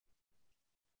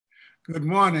Good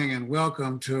morning and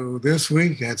welcome to This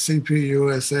Week at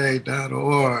cpusa.org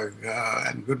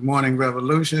and Good Morning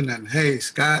Revolution. And hey,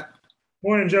 Scott.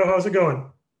 Morning, Joe. How's it going?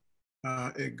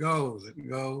 It goes.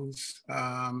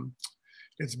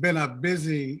 It's been a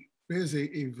busy,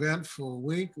 eventful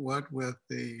week, what with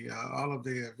all of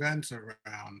the events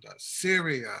around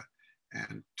Syria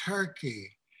and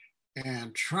Turkey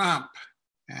and Trump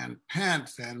and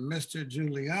Pence and Mr.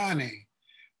 Giuliani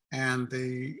and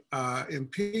the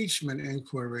impeachment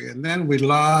inquiry. And then we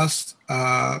lost,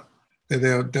 there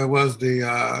was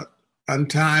the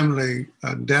untimely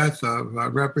death of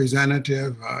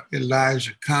Representative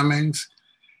Elijah Cummings,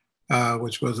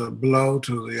 which was a blow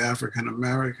to the African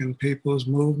American people's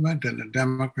movement and the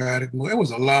Democratic movement. It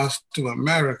was a loss to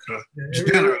America.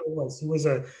 It really was.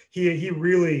 He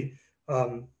really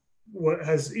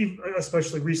has,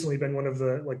 especially recently, been one of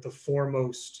the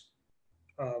foremost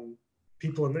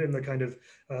people in the kind of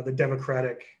the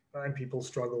Democratic and people's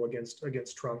struggle against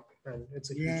Trump, and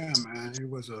it's a huge man. He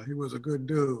was a good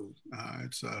dude.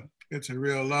 It's a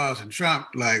real loss, and Trump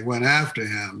went after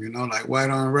him, like white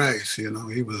on rice.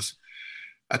 He was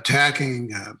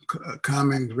attacking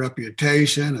Cummings'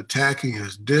 reputation, attacking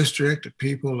his district, the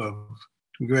people of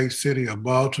the great city of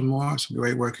Baltimore. It's a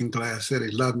great working class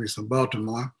city. Love me some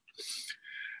Baltimore.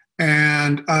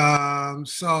 And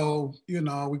so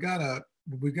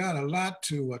we got a lot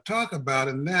to talk about.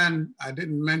 And then I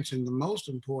didn't mention the most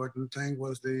important thing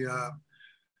was the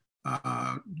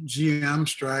GM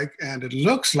strike. And it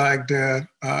looks like there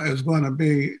is going to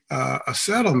be a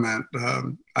settlement.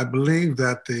 I believe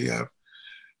that the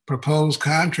proposed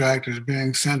contract is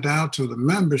being sent out to the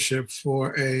membership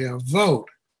for a vote.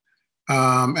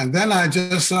 And then I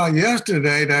just saw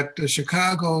yesterday that the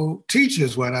Chicago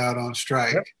teachers went out on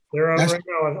strike. Yep, they're out right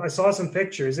now. I saw some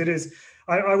pictures. It is.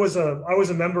 I was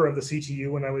a member of the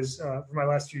CTU when I was for my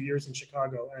last few years in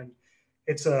Chicago, and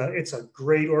it's a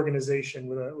great organization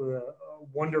with a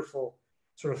wonderful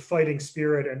sort of fighting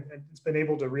spirit, and it's been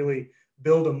able to really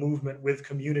build a movement with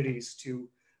communities to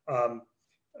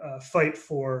fight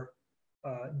for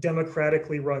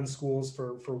democratically run schools,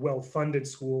 for well-funded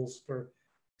schools, for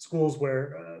schools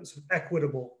where sort of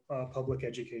equitable public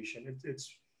education.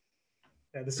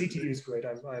 The CTU is great.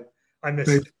 I miss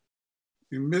it.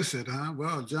 You miss it, huh?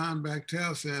 Well, John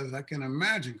Bechtel says, I can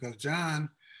imagine, because John,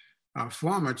 our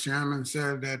former chairman,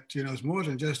 said that, it's more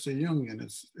than just a union.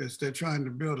 It's they're trying to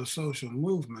build a social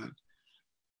movement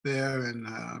there in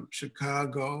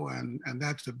Chicago, and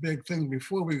that's the big thing.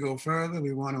 Before we go further,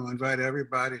 we want to invite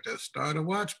everybody to start a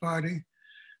watch party.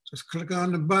 Just click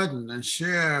on the button and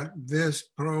share this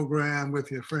program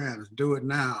with your friends. Do it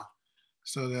now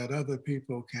so that other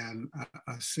people can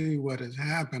see what is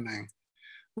happening.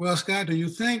 Well, Scott, do you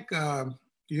think, are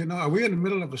we in the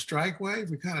middle of a strike wave?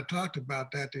 We kind of talked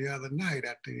about that the other night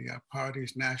at the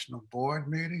party's national board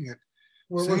meeting.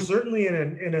 We're certainly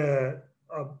in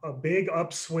a big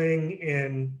upswing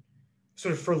in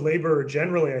sort of for labor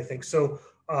generally, I think. So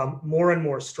more and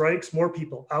more strikes, more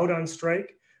people out on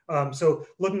strike. So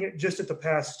looking at just at the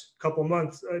past couple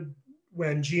months,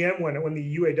 when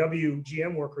the UAW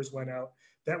GM workers went out,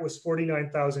 that was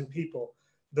 49,000 people.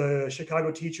 The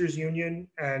Chicago Teachers Union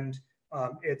and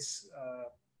it's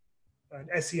an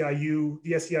SEIU,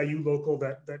 the SEIU local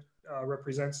that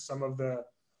represents some of the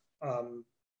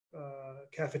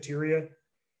cafeteria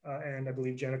and I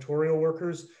believe janitorial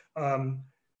workers.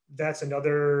 That's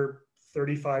another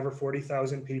 35 or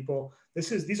 40,000 people.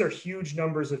 These are huge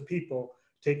numbers of people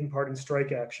taking part in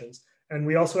strike actions. And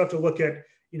we also have to look at,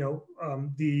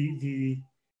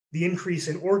 the increase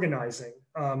in organizing.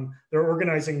 There are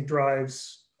organizing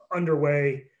drives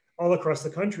underway all across the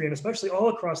country, and especially all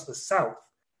across the South,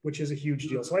 which is a huge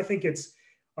deal. So I think it's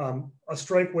a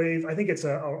strike wave. I think it's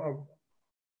a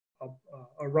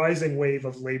rising wave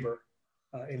of labor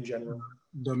in general.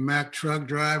 The Mack truck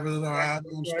drivers are out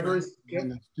on strike.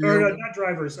 Not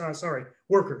drivers, sorry,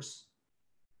 workers.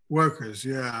 Workers,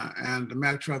 yeah, and the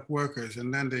Mack truck workers,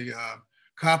 and then the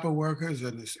copper workers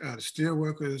and the steel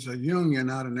workers, a union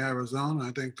out in Arizona.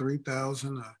 I think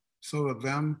 3,000 or so of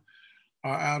them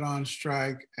are out on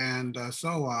strike, and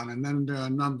so on. And then there are a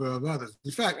number of others.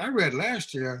 In fact, I read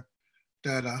last year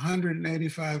that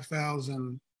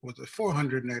 185,000, was it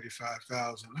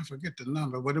 485,000? I forget the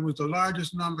number, but it was the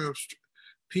largest number of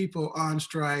people on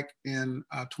strike in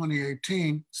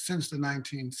 2018 since the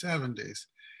 1970s.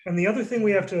 And the other thing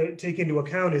we have to take into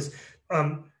account is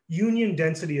union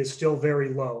density is still very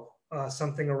low.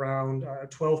 Something around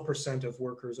 12% of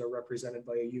workers are represented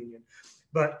by a union.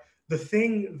 But the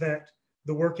thing that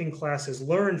the working class has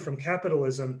learned from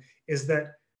capitalism is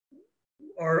that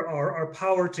our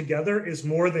power together is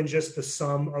more than just the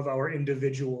sum of our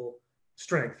individual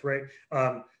strength, right?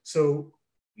 So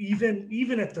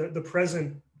even at the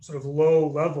present sort of low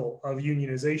level of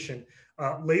unionization,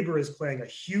 labor is playing a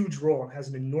huge role and has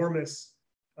an enormous,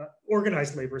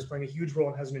 organized labor is playing a huge role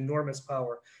and has an enormous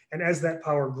power. And as that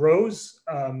power grows,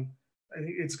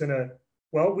 it's going to,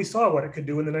 well, we saw what it could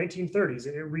do in the 1930s.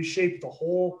 It reshaped the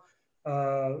whole,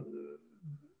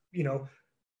 you know,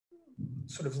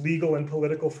 sort of legal and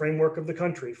political framework of the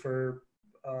country for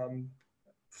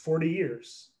 40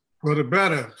 years. For the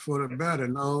better,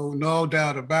 no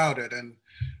doubt about it.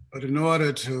 But in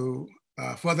order to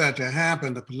for that to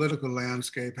happen, the political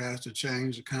landscape has to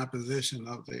change, the composition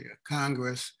of the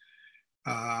Congress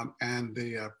and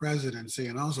the presidency,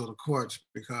 and also the courts,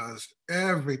 because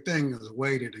everything is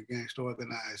weighted against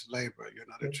organized labor. You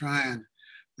know, they're trying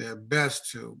their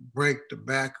best to break the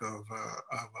back of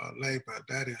labor.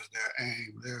 That is their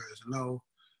aim. There is no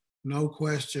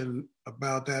question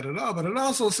about that at all. But it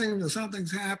also seems that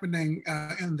something's happening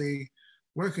in the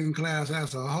working class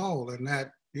as a whole, and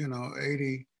that, you know,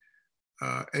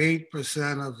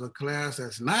 8% of the class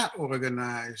that's not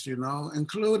organized, you know,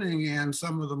 including in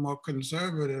some of the more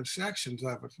conservative sections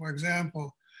of it. For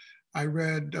example, I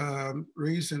read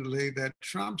recently that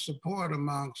Trump's support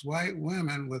amongst white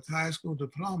women with high school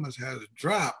diplomas has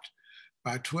dropped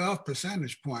by 12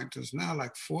 percentage points. It's now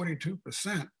like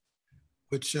 42%,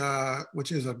 which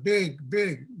is a big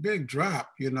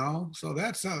drop, you know. So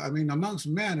that's, I mean, amongst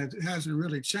men, it hasn't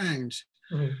really changed.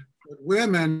 Mm-hmm. But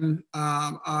women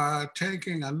are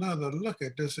taking another look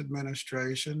at this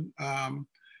administration.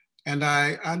 And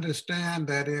I understand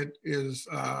that it is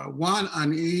one,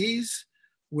 unease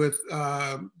with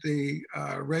the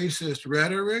racist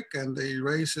rhetoric and the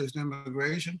racist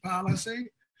immigration policy,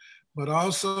 but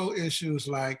also issues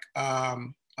like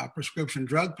prescription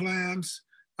drug plans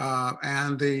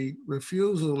and the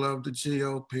refusal of the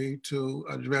GOP to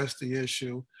address the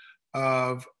issue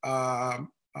of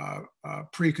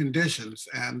preconditions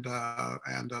and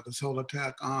this whole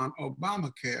attack on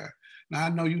Obamacare. Now, I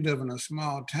know you live in a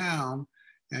small town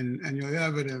and your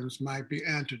evidence might be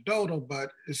anecdotal,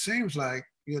 but it seems like,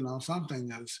 you know,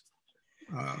 something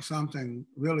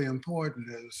really important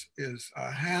is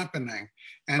happening,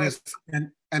 and it's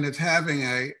having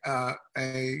a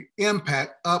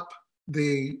impact up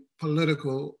the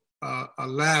political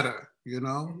ladder, you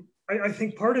know. I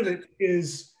think part of it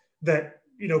is that,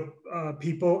 you know,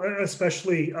 people,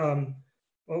 especially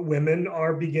women,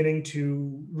 are beginning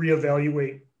to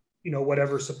reevaluate, you know,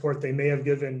 whatever support they may have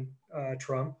given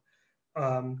Trump,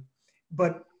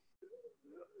 but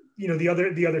you know, the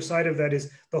other side of that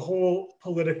is the whole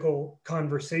political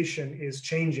conversation is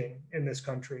changing in this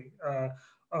country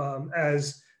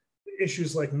as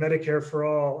issues like Medicare for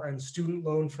all and student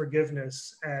loan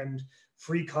forgiveness and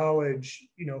free college,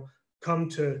 you know, come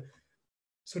to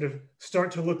sort of start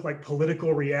to look like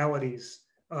political realities.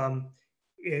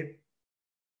 It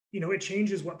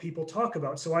changes what people talk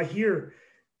about. So I hear,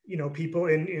 you know, people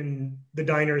in the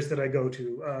diners that I go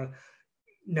to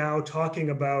now talking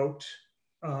about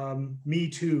Me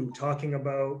Too, talking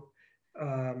about,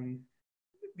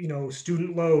 you know,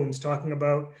 student loans, talking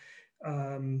about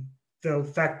the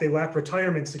fact they lack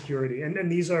retirement security.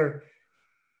 And these are,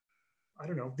 I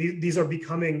don't know, these are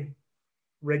becoming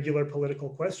regular political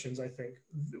questions, I think,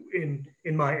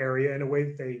 in my area in a way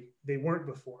that they weren't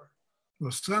before.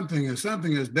 Well, something is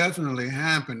definitely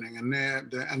happening, and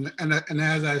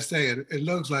as I say, it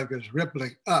looks like it's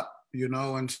rippling up, you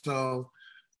know, and so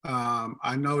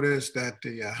I noticed that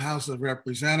the House of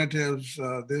Representatives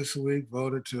this week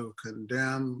voted to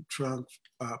condemn Trump's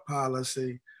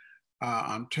policy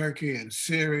on Turkey and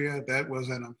Syria. That was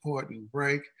an important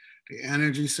break. The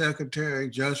energy secretary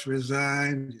just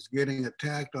resigned. He's getting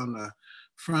attacked on the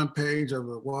front page of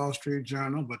the Wall Street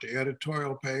Journal, but the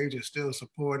editorial page is still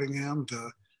supporting him.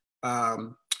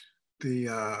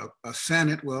 The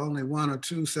Senate, well, only one or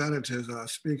two senators are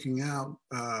speaking out.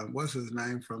 What's his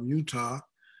name from Utah?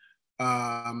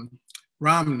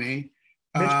 Romney.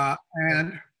 Although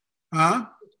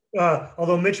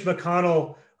Mitch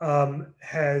McConnell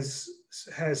has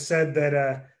said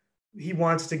that he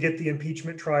wants to get the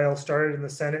impeachment trial started in the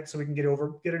Senate so we can get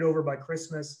it over by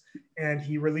Christmas. And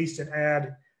he released an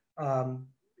ad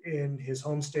in his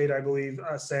home state, I believe,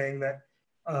 saying that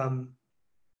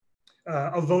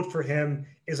a vote for him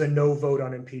is a no vote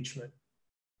on impeachment.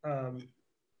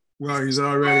 Well, he's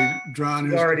already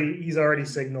drawn he's already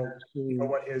signaled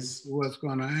what's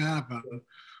going to happen.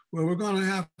 Well, we're going to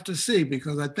have to see,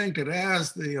 because I think that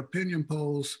as the opinion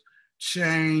polls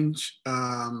change,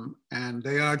 and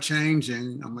they are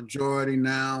changing, a majority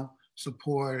now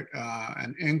support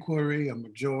an inquiry, a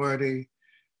majority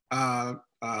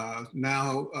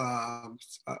now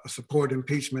support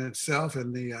impeachment itself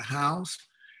in the House,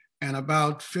 and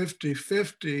about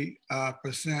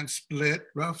 50-50% split,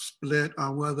 rough split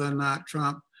on whether or not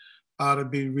Trump ought to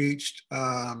be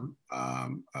ought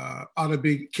to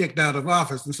be kicked out of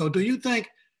office. And so do you think,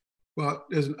 well,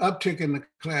 there's an uptick in the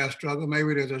class struggle,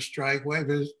 maybe there's a strike wave,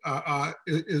 is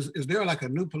there like a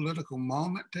new political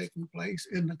moment taking place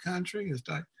in the country? Is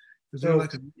there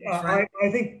like a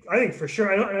I think for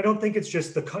sure. I don't think it's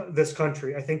just this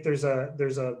country. I think there's a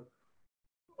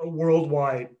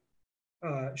worldwide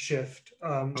shift,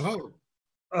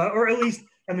 or at least,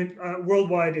 I mean,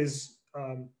 worldwide is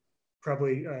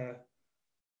probably, I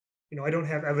don't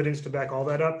have evidence to back all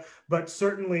that up, but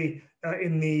certainly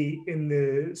in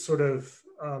the sort of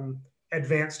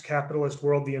advanced capitalist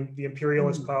world, the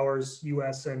imperialist powers,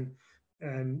 U.S. and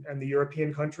the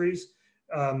European countries,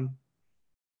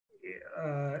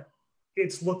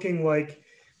 it's looking like,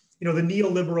 the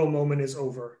neoliberal moment is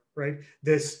over, right?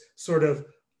 This sort of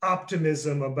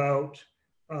optimism about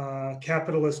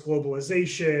capitalist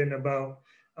globalization, about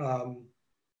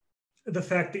the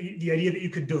fact that the idea that you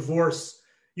could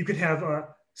have a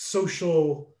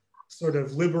social sort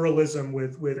of liberalism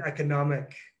with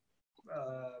economic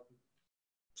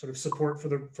sort of support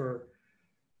for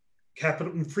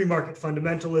capital and free market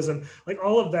fundamentalism, like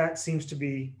all of that seems to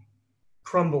be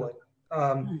crumbling.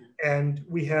 And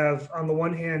we have, on the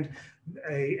one hand,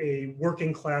 a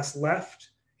working class left,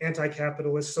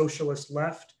 anti-capitalist, socialist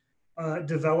left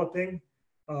developing,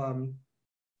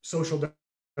 social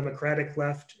democratic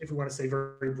left, if we want to say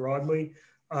very broadly.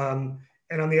 And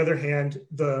on the other hand,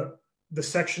 the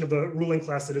section of the ruling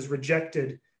class that has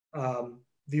rejected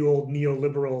the old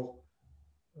neoliberal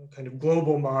kind of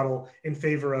global model in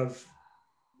favor of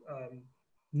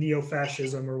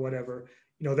neo-fascism or whatever,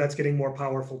 that's getting more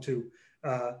powerful too.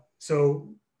 So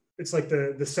it's like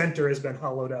the center has been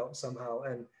hollowed out somehow,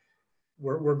 and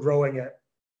we're growing at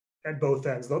both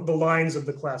ends. The lines of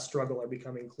the class struggle are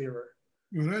becoming clearer.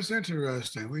 Well, that's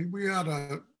interesting. We ought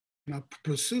to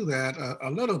pursue that a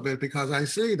little bit, because I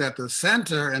see that the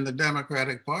center in the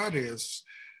Democratic Party is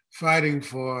fighting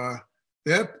for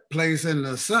their place in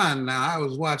the sun. Now, I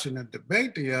was watching a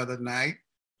debate the other night,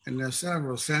 and there's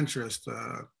several centrist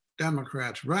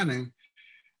Democrats running,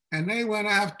 and they went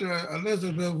after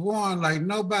Elizabeth Warren like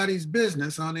nobody's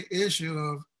business on the issue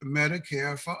of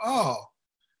Medicare for all.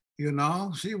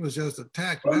 She was just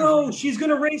attacked. Oh no, she's going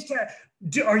to raise tax.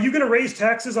 Are you going to raise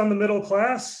taxes on the middle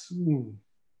class?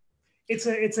 It's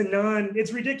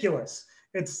ridiculous.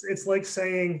 It's like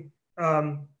saying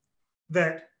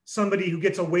that somebody who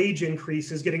gets a wage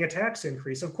increase is getting a tax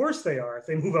increase. Of course they are if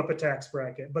they move up a tax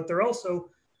bracket, but they're also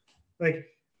like,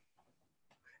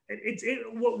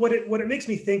 what it makes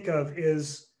me think of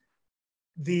is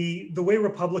the way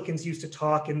Republicans used to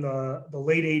talk in the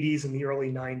late 80s and the early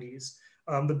 90s.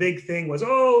 The big thing was,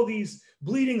 these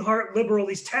bleeding heart liberal,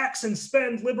 these tax and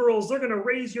spend liberals, they're going to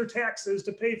raise your taxes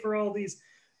to pay for all these.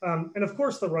 And of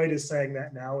course, the right is saying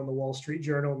that now in the Wall Street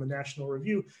Journal and the National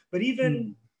Review, but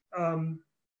even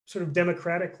sort of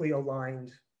democratically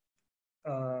aligned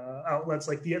outlets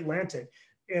like The Atlantic,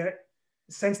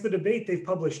 since the debate, they've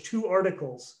published 2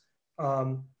 articles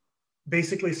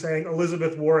basically saying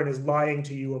Elizabeth Warren is lying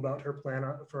to you about her plan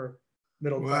for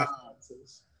middle class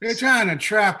taxes. They're trying to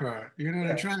trap her.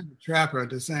 They're trying to trap her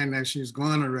to saying that she's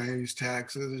going to raise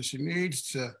taxes and she needs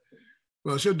to.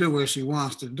 Well, she'll do what she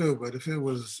wants to do. But if it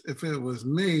was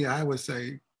me, I would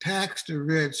say tax the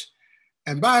rich.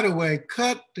 And by the way,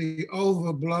 cut the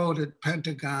overbloated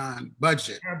Pentagon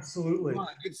budget. Absolutely.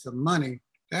 Get some money.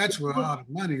 That's where all the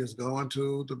money is going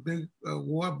to, the big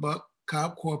war buck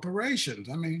cop corporations.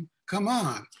 I mean, come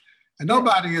on. And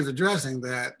nobody is addressing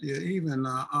that, even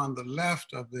on the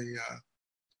left of the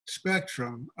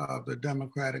spectrum of the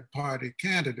Democratic Party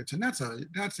candidates. And that's a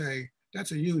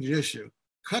huge issue.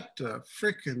 Cut the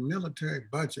freaking military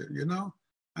budget,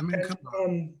 I mean, come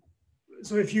on.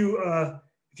 So if you go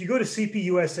to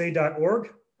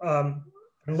cpusa.org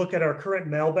and look at our current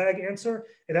mailbag answer,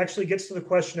 it actually gets to the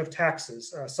question of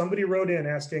taxes. Somebody wrote in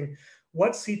asking,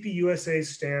 what's CPUSA's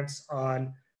stance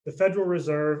on the Federal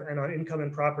Reserve and on income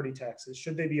and property taxes?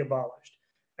 Should they be abolished?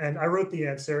 And I wrote the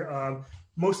answer,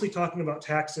 mostly talking about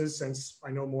taxes, since I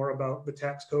know more about the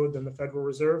tax code than the Federal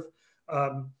Reserve.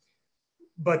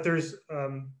 But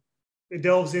it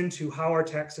delves into how our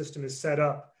tax system is set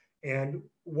up and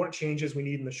what changes we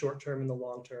need in the short term and the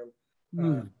long term.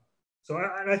 So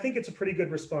I think it's a pretty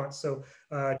good response. So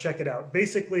check it out.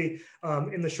 Basically,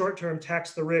 in the short term,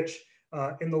 tax the rich.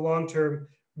 In the long term,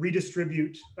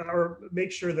 redistribute or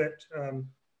make sure that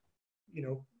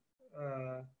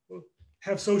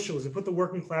have socialism, put the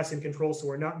working class in control so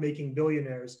we're not making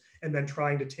billionaires and then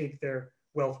trying to take their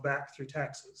wealth back through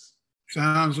taxes.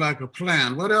 Sounds like a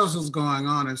plan. What else is going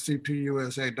on at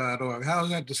cpusa.org? How's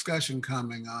that discussion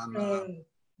coming on?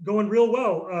 Going real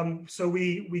well. So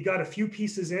we got a few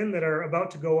pieces in that are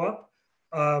about to go up,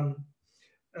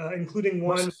 including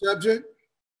one. What's the subject?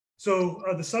 So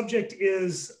the subject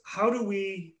is, how do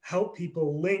we help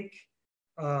people link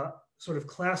sort of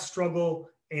class struggle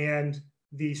and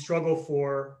the struggle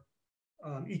for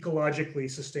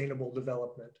ecologically sustainable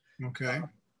development? Okay.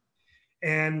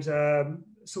 And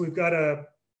so we've got a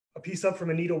piece up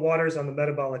from Anita Waters on the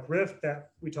metabolic rift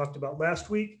that we talked about last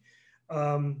week.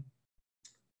 A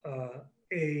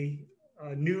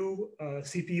new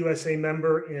CPUSA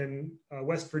member in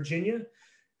West Virginia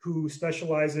who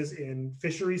specializes in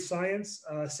fisheries science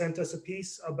sent us a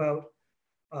piece about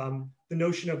the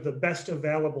notion of the best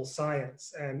available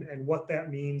science and what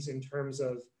that means in terms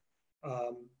of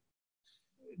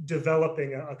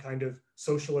developing a kind of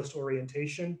socialist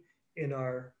orientation in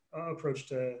our approach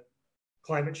to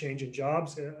climate change and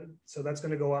jobs. So that's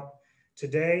going to go up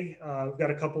today. We've got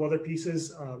a couple other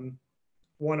pieces,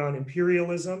 one on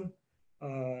imperialism.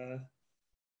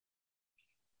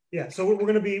 Yeah, so we're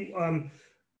going to be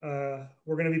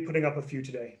putting up a few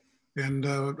today. And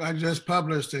I just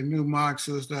published a new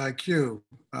Marxist IQ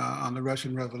on the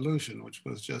Russian Revolution, which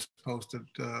was just posted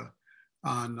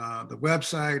on the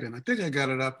website, and I think I got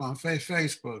it up on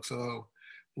Facebook. So,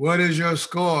 what is your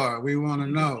score? We want to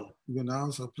know.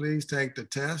 So please take the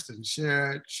test and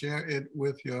share it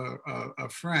with your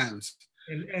friends.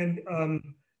 And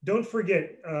don't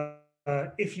forget,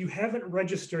 if you haven't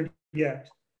registered yet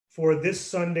for this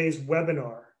Sunday's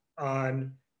webinar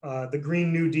on the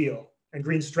Green New Deal and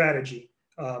Green Strategy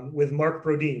with Mark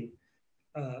Brodin,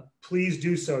 please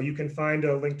do so. You can find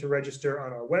a link to register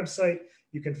on our website.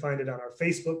 You can find it on our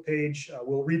Facebook page.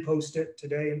 We'll repost it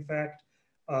today, in fact.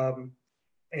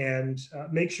 And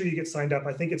make sure you get signed up.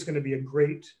 I think it's going to be a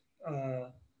great,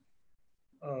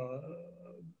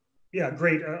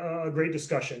 great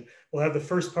discussion. We'll have the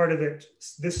first part of it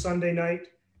this Sunday night,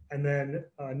 and then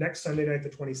next Sunday night, the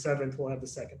 27th, we'll have the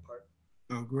second part.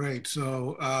 Oh, great.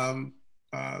 So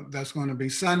that's going to be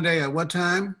Sunday at what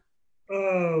time?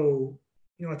 Oh,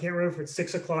 I can't remember if it's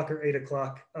 6 o'clock or 8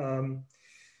 o'clock.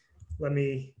 Let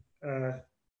me,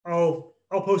 I'll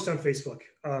post on Facebook.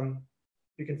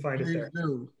 You can find it there.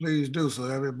 Please do, so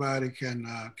everybody can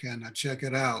check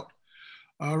it out.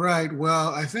 All right.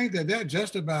 Well, I think that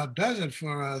just about does it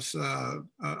for us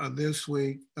this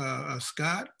week,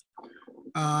 Scott.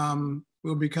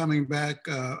 We'll be coming back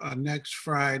next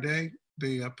Friday.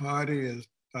 The party is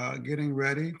getting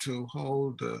ready to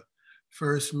hold the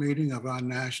first meeting of our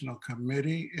national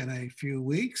committee in a few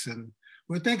weeks, and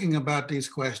we're thinking about these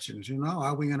questions.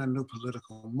 Are we in a new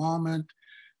political moment?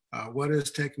 What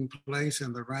is taking place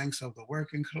in the ranks of the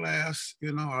working class?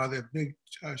 Are there big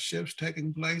shifts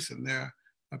taking place? And there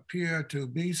appear to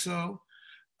be so.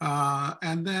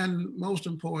 And then most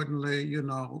importantly,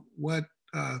 what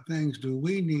things do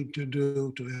we need to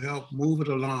do to help move it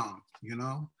along,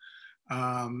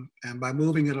 And by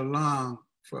moving it along,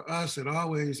 for us, it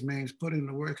always means putting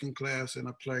the working class in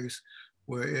a place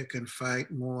where it can fight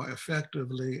more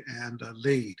effectively and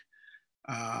lead.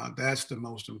 That's the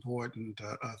most important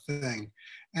thing.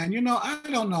 And, I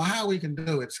don't know how we can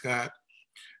do it, Scott,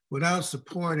 without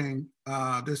supporting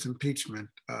this impeachment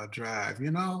drive.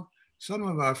 Some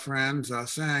of our friends are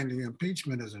saying the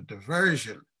impeachment is a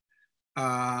diversion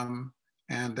and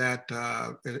that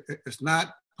it's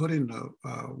not putting the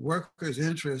workers'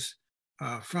 interests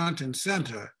front and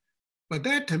center. But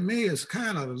that to me is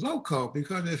kind of loco,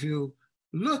 because if you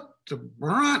look, the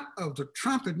brunt of the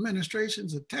Trump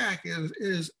administration's attack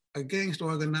is against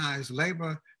organized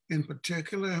labor in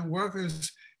particular and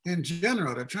workers in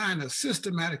general. They're trying to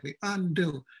systematically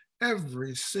undo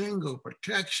every single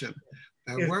protection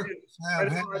that workers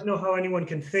have. I don't know how anyone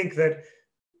can think that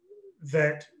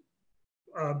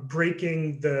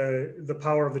breaking the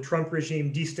power of the Trump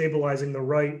regime, destabilizing the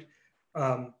right,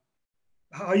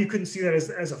 how you couldn't see that as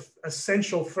an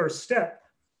essential first step.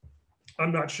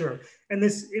 I'm not sure. And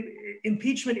this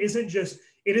impeachment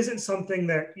isn't something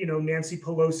that, Nancy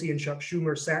Pelosi and Chuck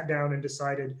Schumer sat down and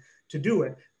decided to do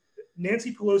it.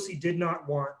 Nancy Pelosi did not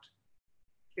want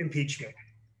impeachment,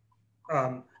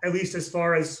 at least as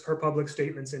far as her public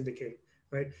statements indicate,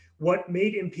 right? What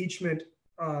made impeachment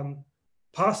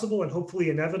possible and hopefully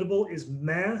inevitable is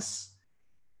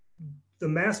the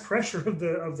mass pressure of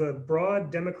the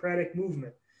broad democratic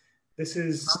movement. This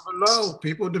is below.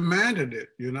 People demanded it,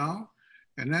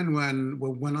 And then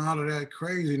when all of that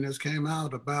craziness came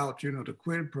out about, the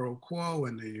quid pro quo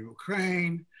in the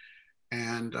Ukraine,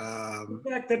 And the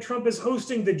fact that Trump is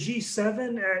hosting the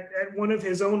G7 at one of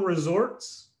his own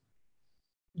resorts,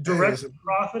 directly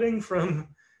profiting from.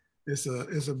 It's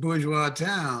a bourgeois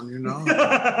town, you know.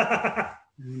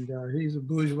 And he's a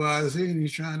bourgeoisie, and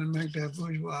he's trying to make that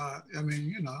bourgeois. I mean,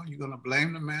 you know, you're gonna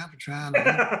blame the man for trying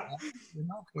to, you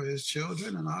know, for his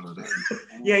children and all of that.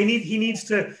 Yeah, he needs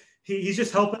to. He's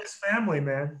just helping his family,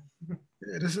 man.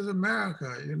 Yeah, this is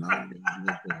America, you know. You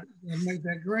gotta make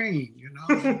that green, you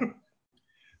know.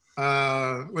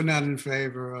 We're not in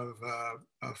favor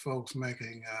of folks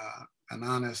making an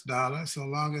honest dollar, so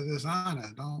long as it's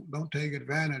honest. Don't take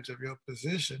advantage of your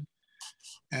position.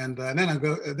 And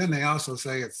then they also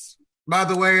say it's, by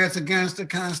the way, it's against the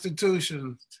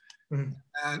Constitution.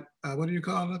 Mm-hmm. What do you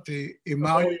call it? The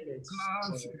emolument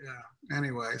clause? Yeah.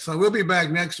 Anyway, so we'll be back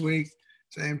next week,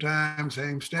 same time,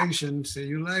 same station. See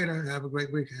you later. Have a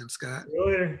great weekend, Scott. See you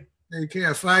later. Take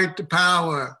care. Fight the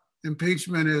power.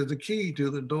 Impeachment is the key to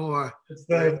the door. It's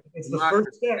the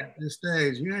first step. At this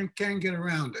stage, you can't get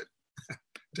around it.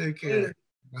 Take care.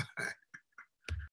 Bye.